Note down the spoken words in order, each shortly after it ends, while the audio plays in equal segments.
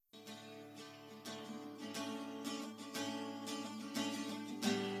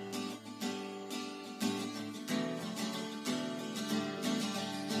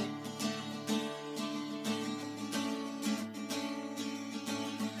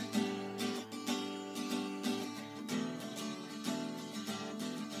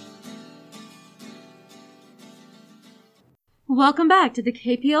Welcome back to the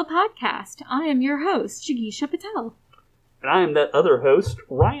KPL podcast. I am your host, Jigisha Patel. And I am that other host,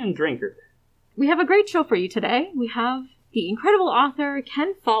 Ryan Drinker. We have a great show for you today. We have the incredible author,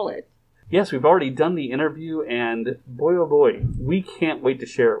 Ken Follett. Yes, we've already done the interview, and boy oh boy, we can't wait to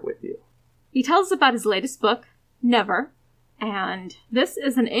share it with you. He tells us about his latest book, Never, and this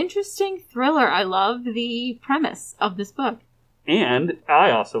is an interesting thriller. I love the premise of this book. And I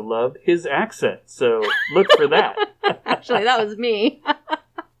also love his accent, so look for that. Actually, that was me.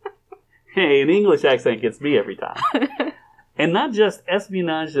 Hey, an English accent gets me every time. And not just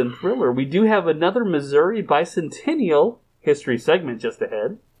espionage and thriller, we do have another Missouri Bicentennial history segment just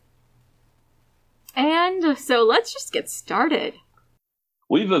ahead. And so let's just get started.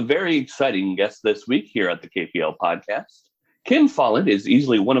 We have a very exciting guest this week here at the KPL podcast. Ken Follett is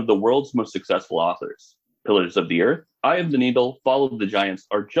easily one of the world's most successful authors. Pillars of the Earth, Eye of the Needle, Fall of the Giants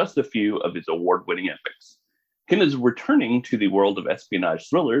are just a few of his award-winning epics. Ken is returning to the world of espionage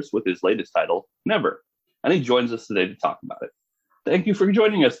thrillers with his latest title, Never, and he joins us today to talk about it. Thank you for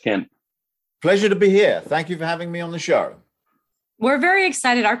joining us, Ken. Pleasure to be here. Thank you for having me on the show. We're very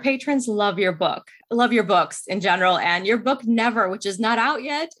excited. Our patrons love your book, love your books in general, and your book Never, which is not out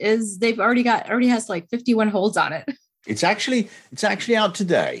yet, already has like 51 holds on it. It's actually out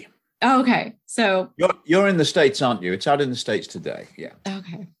today. Oh, okay. So you're in the States, aren't you? It's out in the States today. Yeah.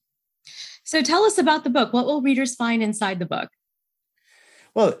 Okay. So tell us about the book. What will readers find inside the book?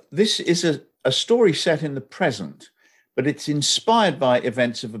 Well, this is a story set in the present, but it's inspired by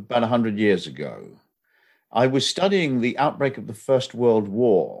events of about 100 years ago. I was studying the outbreak of the First World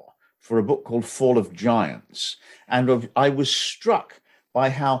War for a book called Fall of Giants, and I was struck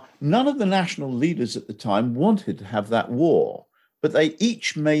by how none of the national leaders at the time wanted to have that war. But they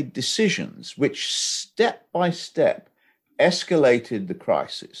each made decisions which step by step escalated the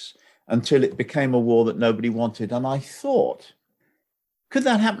crisis until it became a war that nobody wanted. And I thought, could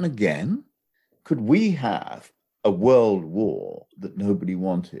that happen again? Could we have a world war that nobody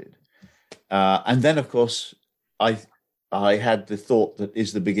wanted? And then, of course, I had the thought that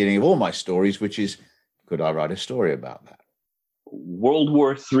is the beginning of all my stories, which is, could I write a story about that? World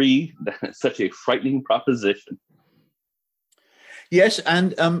War III, such a frightening proposition. Yes,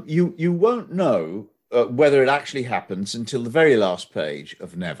 and you won't know whether it actually happens until the very last page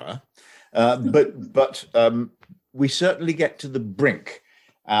of Never, but we certainly get to the brink.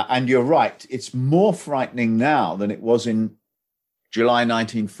 And you're right, it's more frightening now than it was in July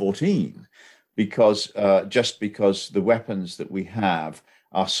 1914, because the weapons that we have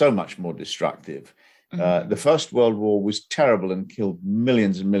are so much more destructive. The First World War was terrible and killed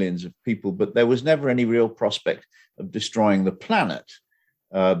millions and millions of people, but there was never any real prospect of destroying the planet.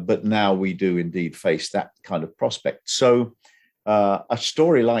 But now we do indeed face that kind of prospect. So a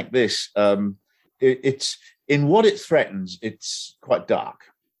story like this, it's in what it threatens, it's quite dark.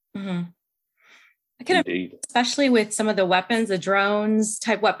 Mm-hmm. I can, especially with some of the weapons, the drones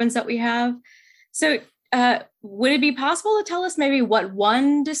type weapons that we have. So would it be possible to tell us maybe what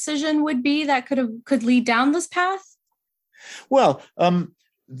one decision would be that could lead down this path? Well,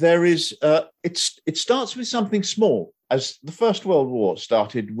 there is, it starts with something small, as the First World War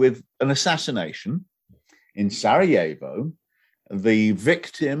started with an assassination in Sarajevo. The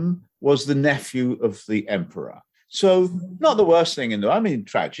victim was the nephew of the emperor. So not the worst thing in the world. I mean,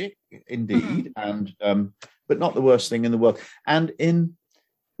 tragic indeed, and but not the worst thing in the world. And in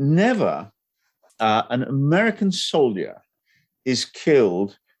Never, an American soldier is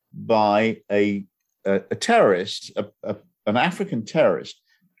killed by a terrorist, an African terrorist,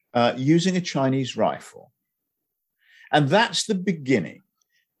 using a Chinese rifle. And that's the beginning.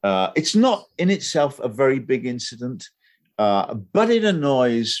 It's not in itself a very big incident, but it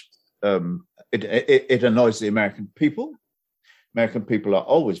annoys it annoys the American people. American people are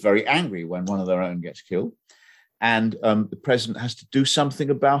always very angry when one of their own gets killed. And the president has to do something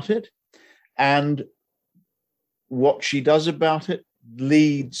about it. And what she does about it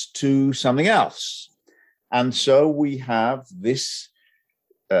leads to something else. And so we have this,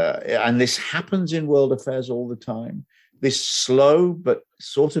 and this happens in world affairs all the time, this slow but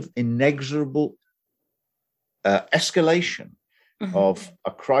sort of inexorable escalation of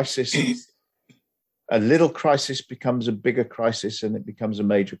a crisis. A little crisis becomes a bigger crisis, and it becomes a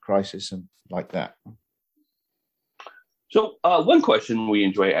major crisis, and like that. So one question we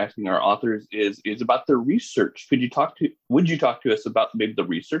enjoy asking our authors is about their research. Would you talk to us about maybe the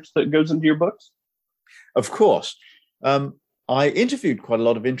research that goes into your books? Of course. I interviewed quite a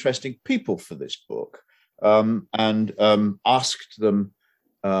lot of interesting people for this book, and asked them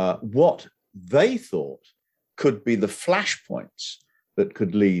what they thought could be the flashpoints that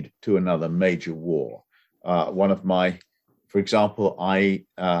could lead to another major war. One of my For example, I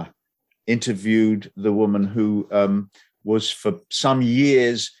interviewed the woman who was for some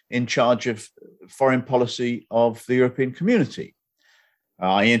years in charge of foreign policy of the European Community.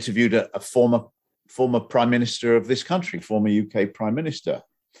 I interviewed a former Prime Minister of this country, former UK Prime Minister,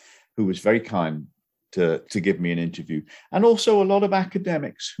 who was very kind to give me an interview. And also a lot of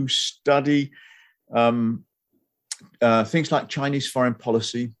academics who study things like Chinese foreign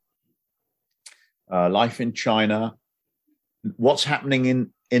policy, life in China, what's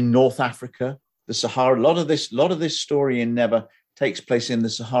happening in North Africa, the Sahara. A lot of this story in Never takes place in the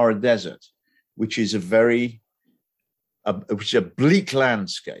Sahara Desert, which is a bleak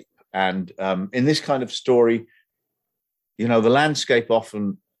landscape. And in this kind of story, the landscape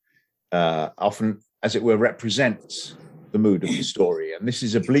often, as it were, represents the mood of the story. And this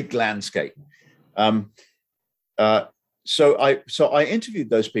is a bleak landscape. So I interviewed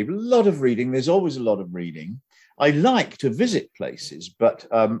those people. A lot of reading. There's always a lot of reading. I like to visit places, but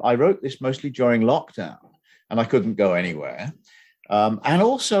I wrote this mostly during lockdown, and I couldn't go anywhere. And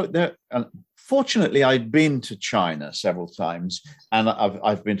also, fortunately, I'd been to China several times, and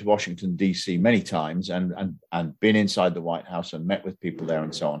I've been to Washington, D.C. many times, and been inside the White House and met with people there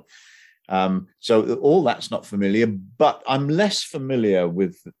and so on. So all that's not familiar, but I'm less familiar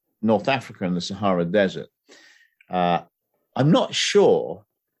with North Africa and the Sahara Desert. I'm not sure.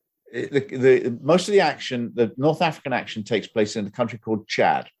 Most of the action, the North African action, takes place in a country called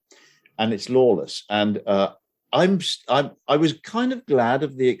Chad, and it's lawless. And I was kind of glad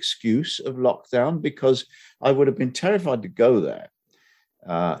of the excuse of lockdown, because I would have been terrified to go there.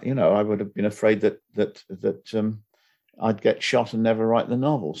 I would have been afraid that I'd get shot and never write the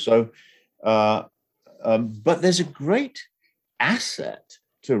novel. So, but there's a great asset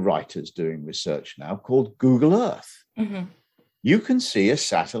to writers doing research now called Google Earth. Mm-hmm. You can see a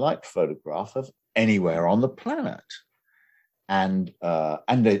satellite photograph of anywhere on the planet, and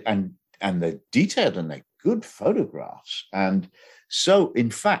they're detailed and they're good photographs. And so, in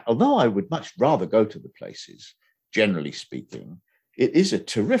fact, although I would much rather go to the places, generally speaking, it is a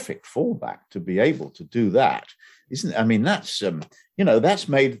terrific fallback to be able to do that, isn't it? I mean, that's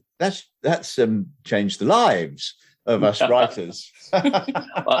changed the lives of us writers.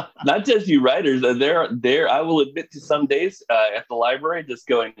 Well, not just you writers. There. I will admit to some days at the library, just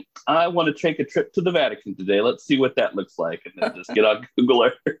going, I want to take a trip to the Vatican today. Let's see what that looks like, and then just get on Google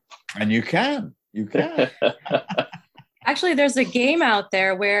Earth. And you can. Actually, there's a game out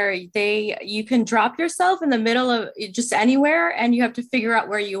there where you can drop yourself in the middle of just anywhere, and you have to figure out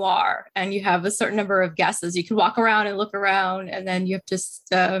where you are, and you have a certain number of guesses. You can walk around and look around, and then you have to.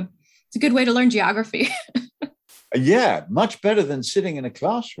 It's a good way to learn geography. Yeah, much better than sitting in a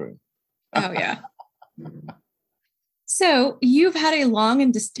classroom. Oh, yeah. So you've had a long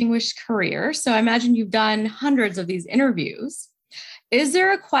and distinguished career. So I imagine you've done hundreds of these interviews. Is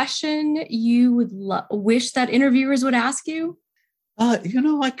there a question you would wish that interviewers would ask you?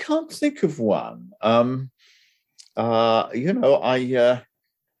 I can't think of one. I'm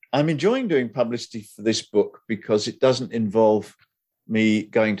enjoying doing publicity for this book because it doesn't involve me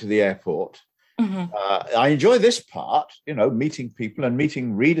going to the airport. Mm-hmm. I enjoy this part, meeting people and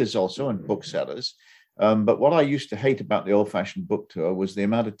meeting readers also, and booksellers. But what I used to hate about the old-fashioned book tour was the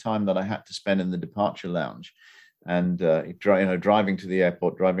amount of time that I had to spend in the departure lounge, and driving to the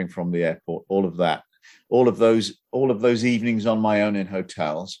airport, driving from the airport, all of that, all of those evenings on my own in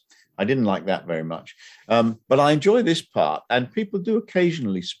hotels. I didn't like that very much. But I enjoy this part, and people do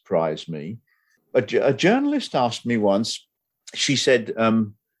occasionally surprise me. A journalist asked me once. She said,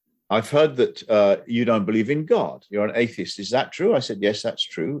 I've heard that you don't believe in God. You're an atheist. Is that true? I said, yes, that's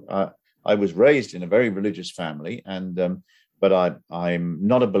true. I was raised in a very religious family, but I'm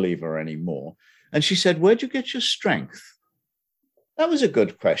not a believer anymore. And she said, where'd you get your strength? That was a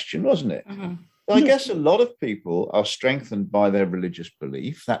good question, wasn't it? Mm-hmm. So I guess a lot of people are strengthened by their religious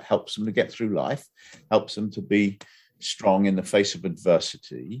belief. That helps them to get through life, helps them to be strong in the face of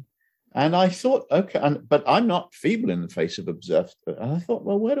adversity. And I thought, okay, but I'm not feeble in the face of adversity. And I thought,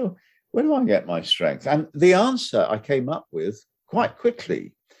 well, where do I get my strength? And the answer I came up with quite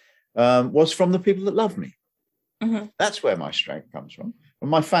quickly was from the people that love me. Mm-hmm. That's where my strength comes from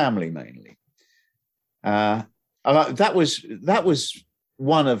my family mainly. And that was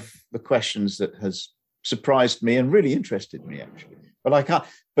one of the questions that has surprised me and really interested me, actually. But I can't.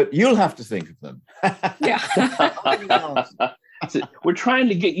 But you'll have to think of them. Yeah. We're trying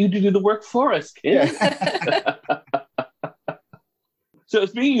to get you to do the work for us, kid. Yeah. So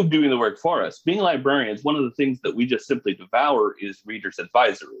speaking of doing the work for us, being librarians, one of the things that we just simply devour is reader's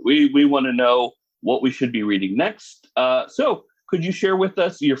advisory. We want to know what we should be reading next. So could you share with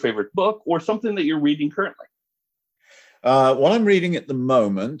us your favorite book or something that you're reading currently? What I'm reading at the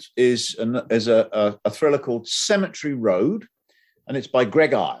moment is a thriller called Cemetery Road, and it's by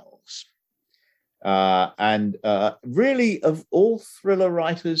Greg Iles. And really, of all thriller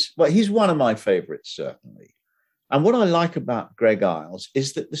writers, well, he's one of my favorites, certainly. And what I like about Greg Iles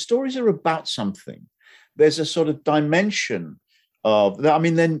is that the stories are about something. There's a sort of dimension of, I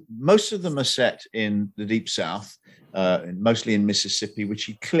mean, then most of them are set in the Deep South, mostly in Mississippi, which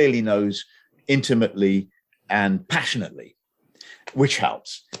he clearly knows intimately and passionately, which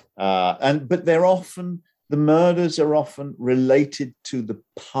helps. But the murders are often related to the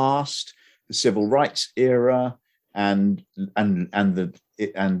past, the civil rights era, and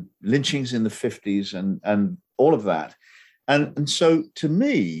lynchings in the 50s and all of that. And so to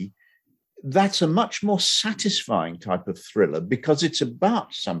me, that's a much more satisfying type of thriller because it's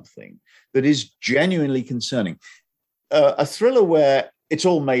about something that is genuinely concerning. A thriller where it's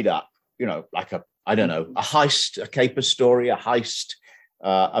all made up, like a heist, a caper story, a heist,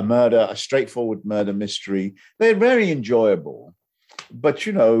 a murder, a straightforward murder mystery. They're very enjoyable. But,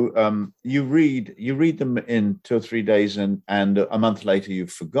 you read them in 2 or 3 days and a month later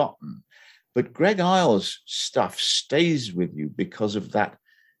you've forgotten. But Greg Iles' stuff stays with you because of that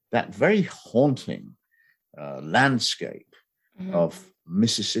very haunting landscape of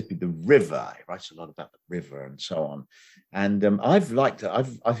Mississippi, the river. He writes a lot about the river and so on. And there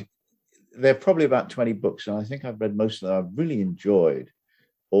are probably about 20 books, and I think I've read most of them. I've really enjoyed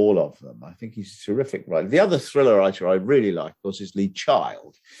all of them. I think he's a terrific writer. The other thriller writer I really like, of course, is Lee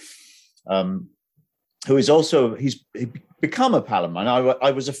Child, who is also, he's become a pal of mine.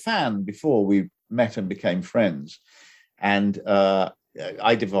 I was a fan before we met and became friends. And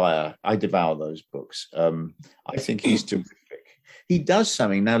I devour those books. I think he's terrific. He does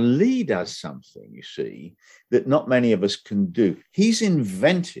something. Now, Lee does something, you see, that not many of us can do. He's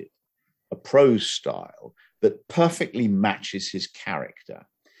invented a prose style that perfectly matches his character.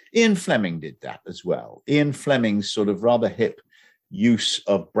 Ian Fleming did that as well. Ian Fleming's sort of rather hip use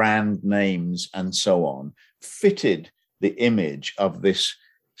of brand names and so on fitted the image of this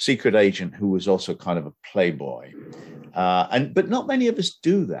secret agent who was also kind of a playboy. But not many of us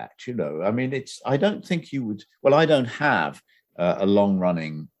do that, I mean, I don't think you would, well, I don't have a long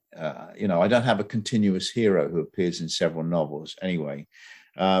running, I don't have a continuous hero who appears in several novels anyway.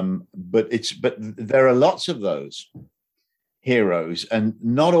 But there are lots of those heroes, and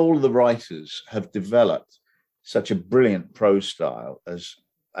not all of the writers have developed such a brilliant prose style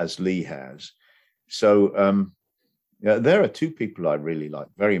as Lee has. So there are two people I really like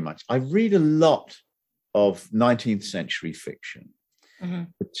very much. I read a lot of 19th century fiction,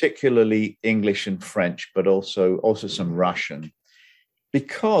 particularly English and French, but also some Russian,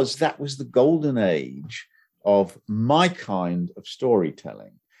 because that was the golden age of my kind of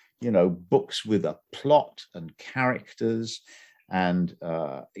storytelling, books with a plot and characters and,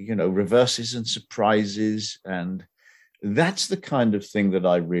 reverses and surprises. And that's the kind of thing that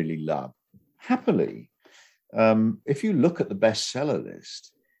I really love. Happily, if you look at the bestseller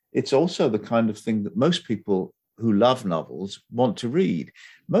list, it's also the kind of thing that most people who love novels want to read.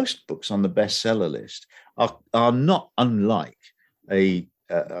 Most books on the bestseller list are not unlike a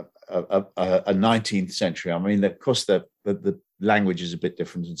 19th century. I mean, of course, the language is a bit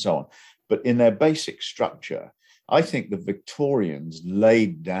different and so on, but in their basic structure, I think the Victorians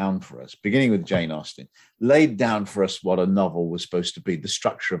laid down for us, beginning with Jane Austen, laid down for us what a novel was supposed to be, the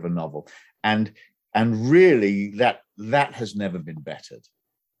structure of a novel, and really that has never been bettered.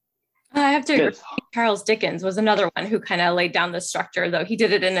 I have to agree. Charles Dickens was another one who kind of laid down the structure, though he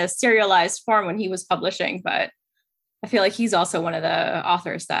did it in a serialized form when he was publishing, but I feel like he's also one of the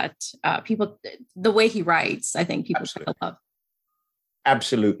authors that people, the way he writes, I think people kind of love.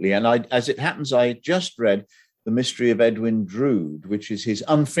 Absolutely. And as it happens, I just read The Mystery of Edwin Drood, which is his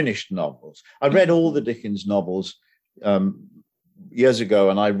unfinished novels. I read all the Dickens novels years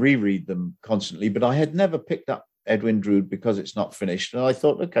ago, and I reread them constantly, but I had never picked up Edwin Drood because it's not finished. And I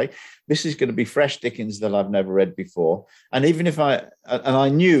thought, okay, this is going to be fresh Dickens that I've never read before. And even if I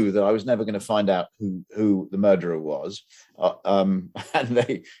knew that I was never going to find out who the murderer was, and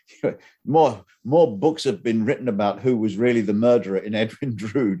more books have been written about who was really the murderer in Edwin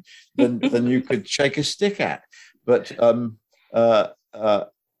Drood than you could shake a stick at. But and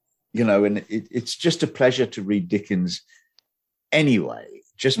it's just a pleasure to read Dickens anyway,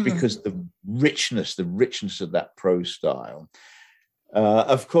 just because the richness of that prose style.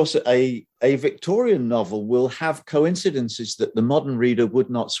 Of course, a Victorian novel will have coincidences that the modern reader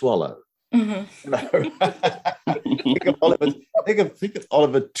would not swallow. Think of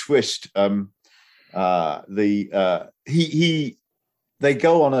Oliver Twist. They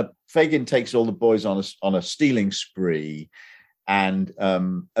go on a Fagin takes all the boys on a stealing spree, and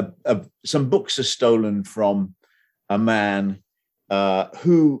some books are stolen from a man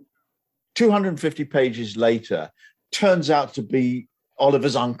who 250 pages later turns out to be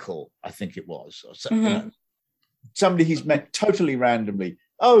Oliver's uncle, I think it was, or somebody he's met totally randomly.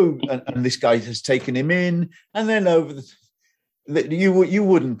 Oh, and this guy has taken him in, and then you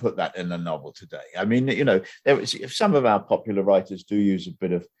wouldn't put that in a novel today. I mean, some of our popular writers do use a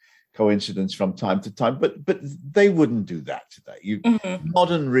bit of coincidence from time to time, but they wouldn't do that today.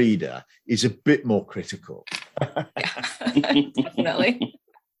 Modern reader is a bit more critical. Definitely.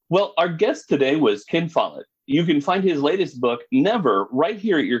 Well, our guest today was Ken Follett. You can find his latest book, Never, right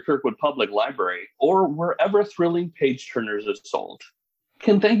here at your Kirkwood Public Library or wherever thrilling page turners are sold.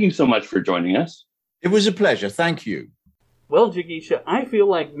 Ken, thank you so much for joining us. It was a pleasure. Thank you. Well, Jigisha, I feel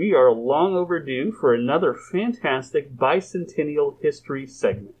like we are long overdue for another fantastic bicentennial history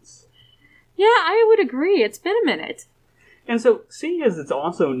segment. Yeah, I would agree. It's been a minute. And so, seeing as it's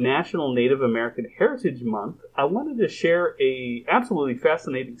also National Native American Heritage Month, I wanted to share a absolutely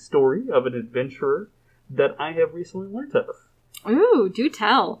fascinating story of an adventurer that I have recently learned of. Ooh, do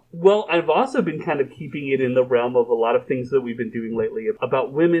tell. Well, I've also been kind of keeping it in the realm of a lot of things that we've been doing lately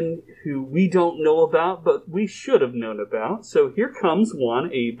about women who we don't know about, but we should have known about. So here comes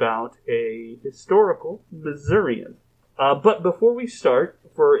one about a historical Missourian. But before we start,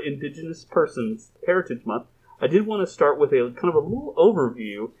 for Indigenous Persons Heritage Month, I did want to start with a kind of a little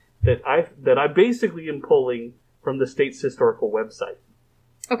overview that I basically am pulling from the state's historical website.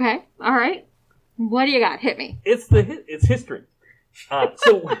 Okay, all right. What do you got? Hit me. It's history. And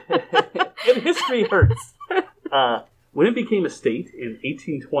history hurts. When it became a state in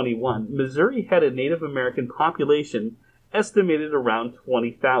 1821, Missouri had a Native American population estimated around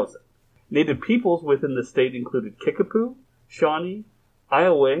 20,000. Native peoples within the state included Kickapoo, Shawnee,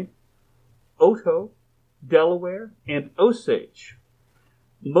 Iowa, Oto, Delaware, and Osage.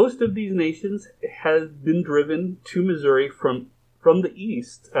 Most of these nations have been driven to Missouri from the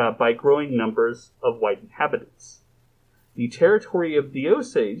east by growing numbers of white inhabitants. The territory of the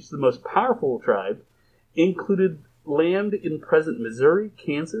Osage, the most powerful tribe, included land in present Missouri,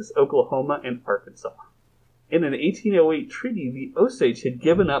 Kansas, Oklahoma, and Arkansas. In an 1808 treaty, the Osage had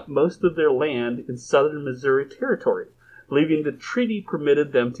given up most of their land in southern Missouri territory, believing the treaty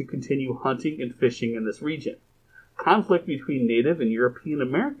permitted them to continue hunting and fishing in this region. Conflict between Native and European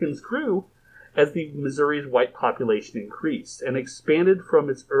Americans grew as the Missouri's white population increased and expanded from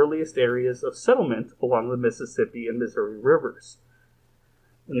its earliest areas of settlement along the Mississippi and Missouri rivers.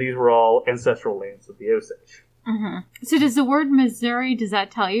 And these were all ancestral lands of the Osage. Mm-hmm. So does the word Missouri, does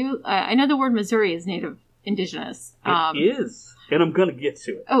that tell you? I know the word Missouri is Native Indigenous. It is, and I'm going to get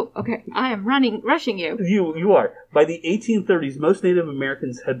to it. Oh, okay. I am rushing you. You are. By the 1830s, most Native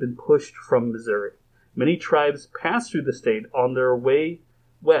Americans had been pushed from Missouri. Many tribes passed through the state on their way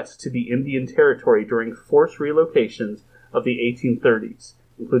west to the Indian Territory during forced relocations of the 1830s,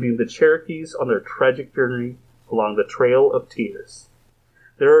 including the Cherokees on their tragic journey along the Trail of Tears.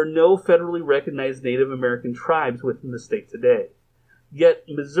 There are no federally recognized Native American tribes within the state today. Yet,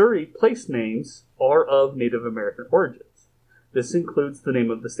 Missouri place names are of Native American origins. This includes the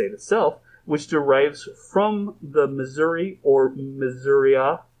name of the state itself, which derives from the Missouri or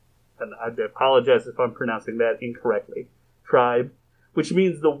Missouria, and I apologize if I'm pronouncing that incorrectly, tribe, which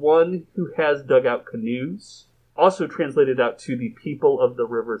means the one who has dug out canoes, also translated out to the people of the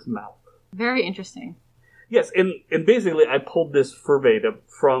river's mouth. Very interesting. Yes, and basically I pulled this verbatim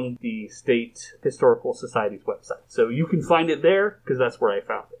from the State Historical Society's website. So you can find it there, because that's where I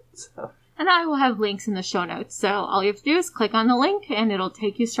found it. So. And I will have links in the show notes, so all you have to do is click on the link, and it'll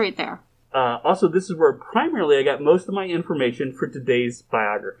take you straight there. Also, this is where primarily I got most of my information for today's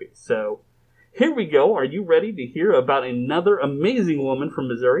biography. So here we go. Are you ready to hear about another amazing woman from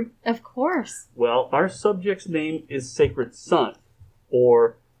Missouri? Of course. Well, our subject's name is Sacred Son,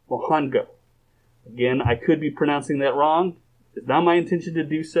 or Mohango. Again, I could be pronouncing that wrong. It's not my intention to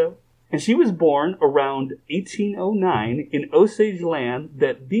do so. And she was born around 1809 in Osage land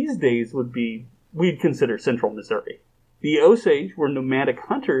that these days we'd consider central Missouri. The Osage were nomadic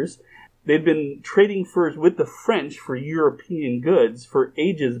hunters. They'd been trading furs with the French for European goods for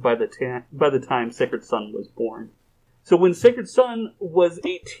ages by the time Sacred Son was born. So when Sacred Son was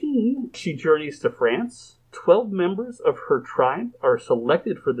 18, she journeys to France. 12 members of her tribe are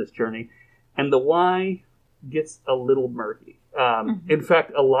selected for this journey, and the why gets a little murky. In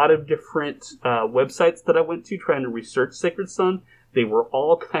fact, a lot of different websites that I went to trying to research Sacred Son, they were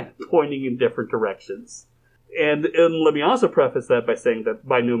all kind of pointing in different directions. And let me also preface that by saying that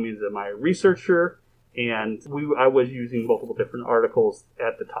by no means am I a researcher, and I was using multiple different articles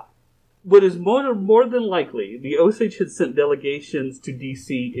at the time. What is more than likely, the Osage had sent delegations to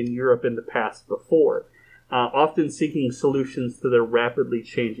D.C. in Europe in the past before, often seeking solutions to their rapidly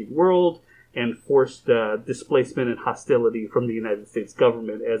changing world and forced displacement and hostility from the United States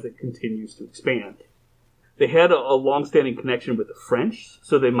government as it continues to expand. They had a long-standing connection with the French,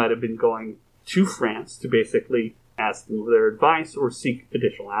 so they might have been going to France to basically ask them for their advice or seek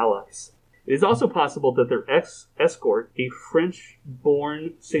additional allies. It is also possible that their escort, a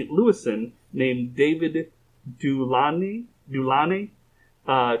French-born St. Louisan named David Dulany,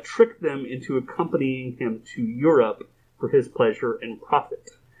 tricked them into accompanying him to Europe for his pleasure and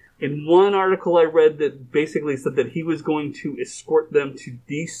profit. In one article I read that basically said that he was going to escort them to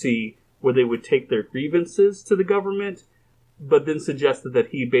D.C. where they would take their grievances to the government, but then suggested that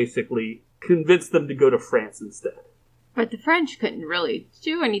he basically convinced them to go to France instead. But the French couldn't really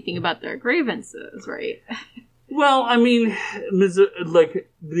do anything about their grievances, right? Well, I mean, like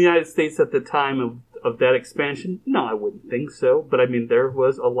the United States at the time of that expansion, no, I wouldn't think so. But I mean, there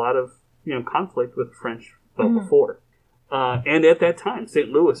was a lot of conflict with the French before. And at that time, St.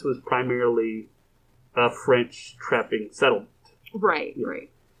 Louis was primarily a French trapping settlement. Right,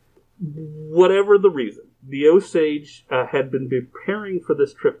 right. Whatever the reason, the Osage had been preparing for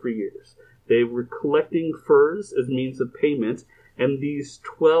this trip for years. They were collecting furs as means of payment, and these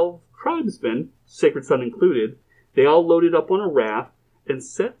 12 tribesmen, Sacred Son included, they all loaded up on a raft and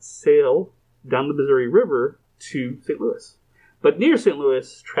set sail down the Missouri River to St. Louis. But near St.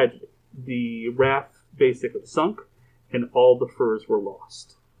 Louis, tragedy. The raft basically sunk, and all the furs were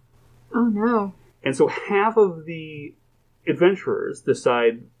lost. Oh, no. And so half of the adventurers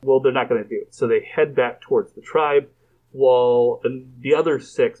decide, well, they're not going to do it. So they head back towards the tribe, while the other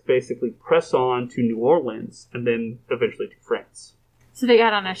 6 basically press on to New Orleans and then eventually to France. So they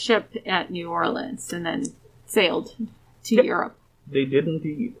got on a ship at New Orleans and then sailed to Europe. They did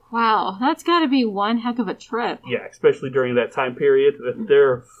indeed. Wow, that's got to be one heck of a trip. Yeah, especially during that time period.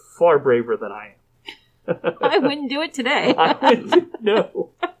 They're far braver than I am. I wouldn't do it today. I wouldn't, no.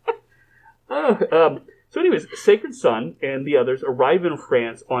 So anyways, Sacred Son and the others arrive in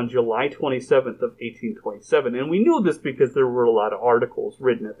France on July 27th of 1827. And we knew this because there were a lot of articles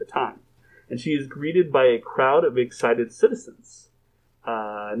written at the time. And she is greeted by a crowd of excited citizens.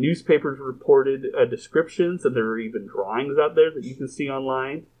 Newspapers reported descriptions, and there are even drawings out there that you can see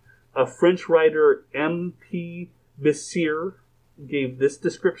online. A French writer, M.P. Bessier, gave this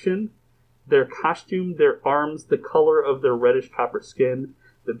description: their costume, their arms, the color of their reddish copper skin,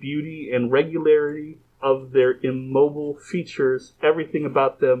 the beauty and regularity of their immobile features, everything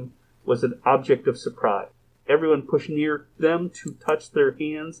about them was an object of surprise. Everyone pushed near them to touch their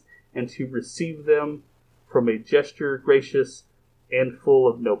hands and to receive them from a gesture gracious and full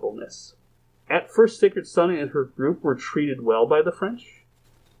of nobleness. At first, Sacred Son and her group were treated well by the French.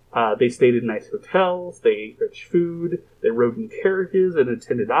 They stayed in nice hotels, they ate rich food, they rode in carriages and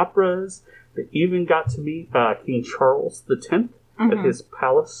attended operas. They even got to meet King Charles X at his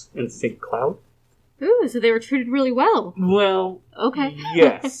palace in St. Cloud. Ooh, so they were treated really well. Well, okay.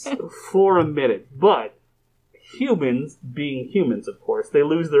 Yes, for a minute. But humans, being humans, of course, they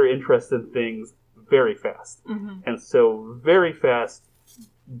lose their interest in things very fast. And so very fast,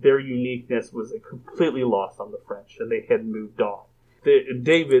 their uniqueness was completely lost on the French, and they had moved on.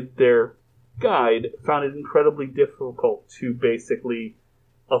 David, their guide, found it incredibly difficult to basically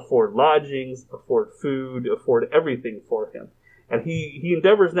afford lodgings, afford food, afford everything for him. And he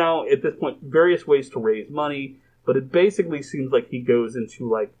endeavors now, at this point, various ways to raise money, but it basically seems like he goes into,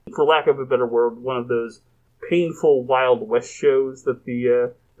 like, for lack of a better word, one of those painful Wild West shows that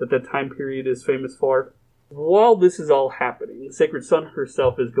that time period is famous for. While this is all happening, Sacred Son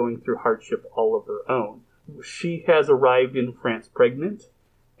herself is going through hardship all of her own. She has arrived in France pregnant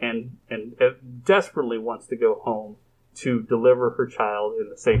and desperately wants to go home to deliver her child in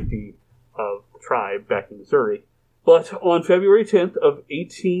the safety of the tribe back in Missouri. But on February 10th of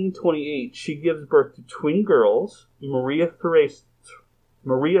 1828, she gives birth to twin girls, Maria Theresa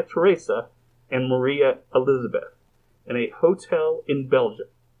and Maria Elizabeth, in a hotel in Belgium.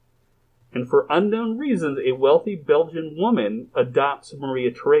 And for unknown reasons, a wealthy Belgian woman adopts Maria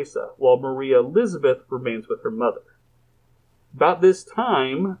Theresa, while Maria Elizabeth remains with her mother. About this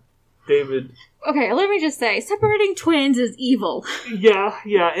time, David... Okay, let me just say, separating twins is evil. Yeah,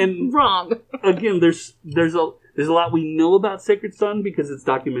 and... Wrong. Again, there's a lot we know about Sacred Son because it's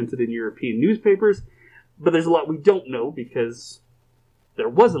documented in European newspapers, but there's a lot we don't know because there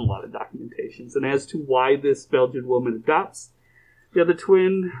wasn't a lot of documentations. And as to why this Belgian woman adopts the other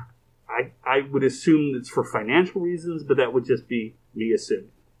twin, I would assume it's for financial reasons, but that would just be me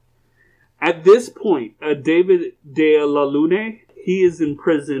assuming. At this point, David de la Lune, he is in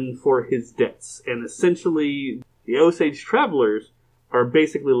prison for his debts. And essentially, the Osage travelers are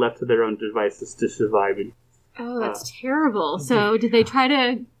basically left to their own devices to survive. Oh, that's terrible. So did they try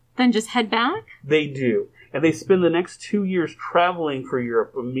to then just head back? They do. And they spend the next 2 years traveling for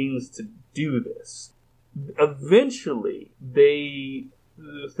Europe a means to do this. Eventually,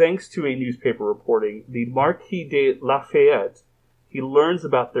 thanks to a newspaper reporting, the Marquis de Lafayette, he learns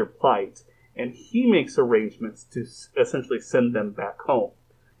about their plight, and he makes arrangements to essentially send them back home.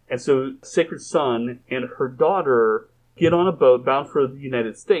 And so Sacred Son and her daughter get on a boat bound for the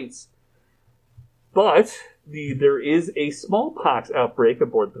United States. But there is a smallpox outbreak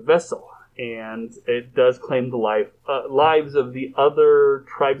aboard the vessel, and it does claim the lives of the other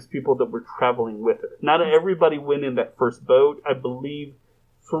tribespeople that were traveling with her. Not everybody went in that first boat. I believe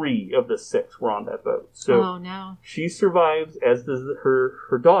 3 of the 6 were on that boat. So no. She survives, as does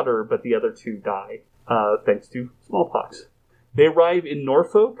her daughter, but the other 2 die, thanks to smallpox. They arrive in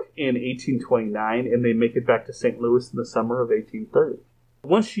Norfolk in 1829, and they make it back to St. Louis in the summer of 1830.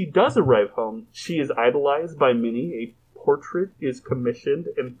 Once she does arrive home, she is idolized by many. A portrait is commissioned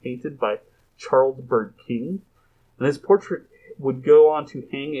and painted by Charles Bird King. And this portrait would go on to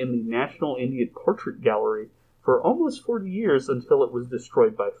hang in the National Indian Portrait Gallery for almost 40 years until it was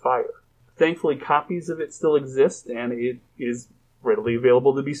destroyed by fire. Thankfully, copies of it still exist, and it is readily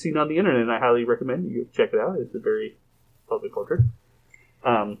available to be seen on the internet. And I highly recommend you check it out. It's a very lovely portrait.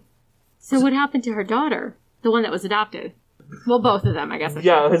 So what happened to her daughter? The one that was adopted? Well, both of them, I guess.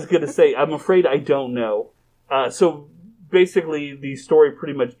 Yeah, I was going to say, I'm afraid I don't know. So basically, the story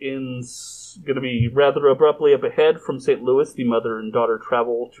pretty much ends, going to be rather abruptly up ahead from St. Louis. The mother and daughter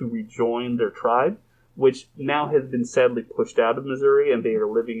travel to rejoin their tribe, which now has been sadly pushed out of Missouri, and they are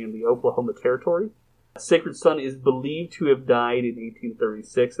living in the Oklahoma Territory. Sacred Son is believed to have died in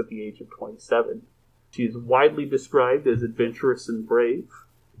 1836 at the age of 27. She is widely described as adventurous and brave,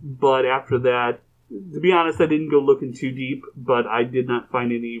 but after that, to be honest, I didn't go looking too deep, but I did not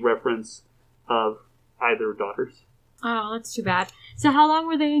find any reference of either daughters. Oh, that's too bad. So how long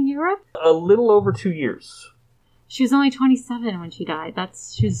were they in Europe? A little over 2 years. She was only 27 when she died.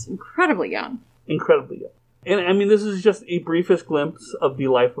 She was incredibly young. Incredibly young. And I mean, this is just a briefest glimpse of the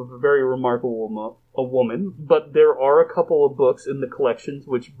life of a very remarkable woman, but there are a couple of books in the collections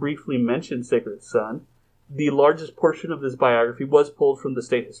which briefly mention Sacred Son. The largest portion of this biography was pulled from the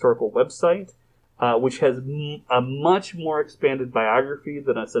State Historical website, which has a much more expanded biography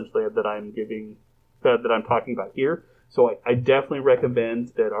than essentially that I'm talking about here. So I definitely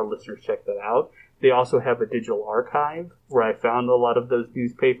recommend that our listeners check that out. They also have a digital archive where I found a lot of those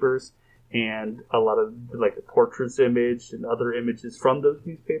newspapers and a lot of like the portraits image and other images from those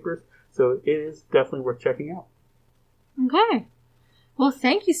newspapers. So it is definitely worth checking out. Okay. Well,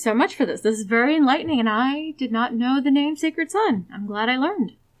 thank you so much for this. This is very enlightening, and I did not know the name Sacred Son. I'm glad I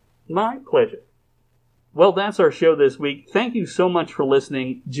learned. My pleasure. Well, that's our show this week. Thank you so much for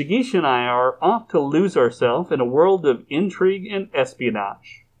listening. Jigisha and I are off to lose ourselves in a world of intrigue and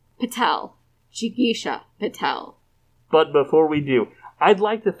espionage. Patel. Jigisha Patel. But before we do, I'd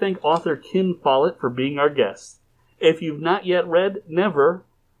like to thank author Ken Follett for being our guest. If you've not yet read Never,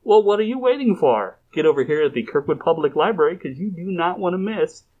 well, what are you waiting for? Get over here at the Kirkwood Public Library because you do not want to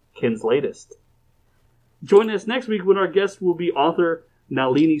miss Ken's latest. Join us next week when our guest will be author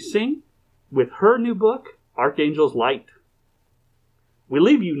Nalini Singh with her new book, Archangel's Light. We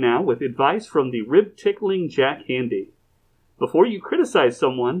leave you now with advice from the rib-tickling Jack Handy. Before you criticize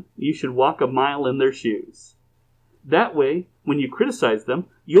someone, you should walk a mile in their shoes. That way, when you criticize them,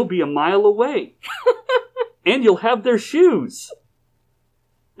 you'll be a mile away. And you'll have their shoes.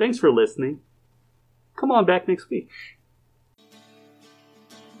 Thanks for listening. Come on back next week.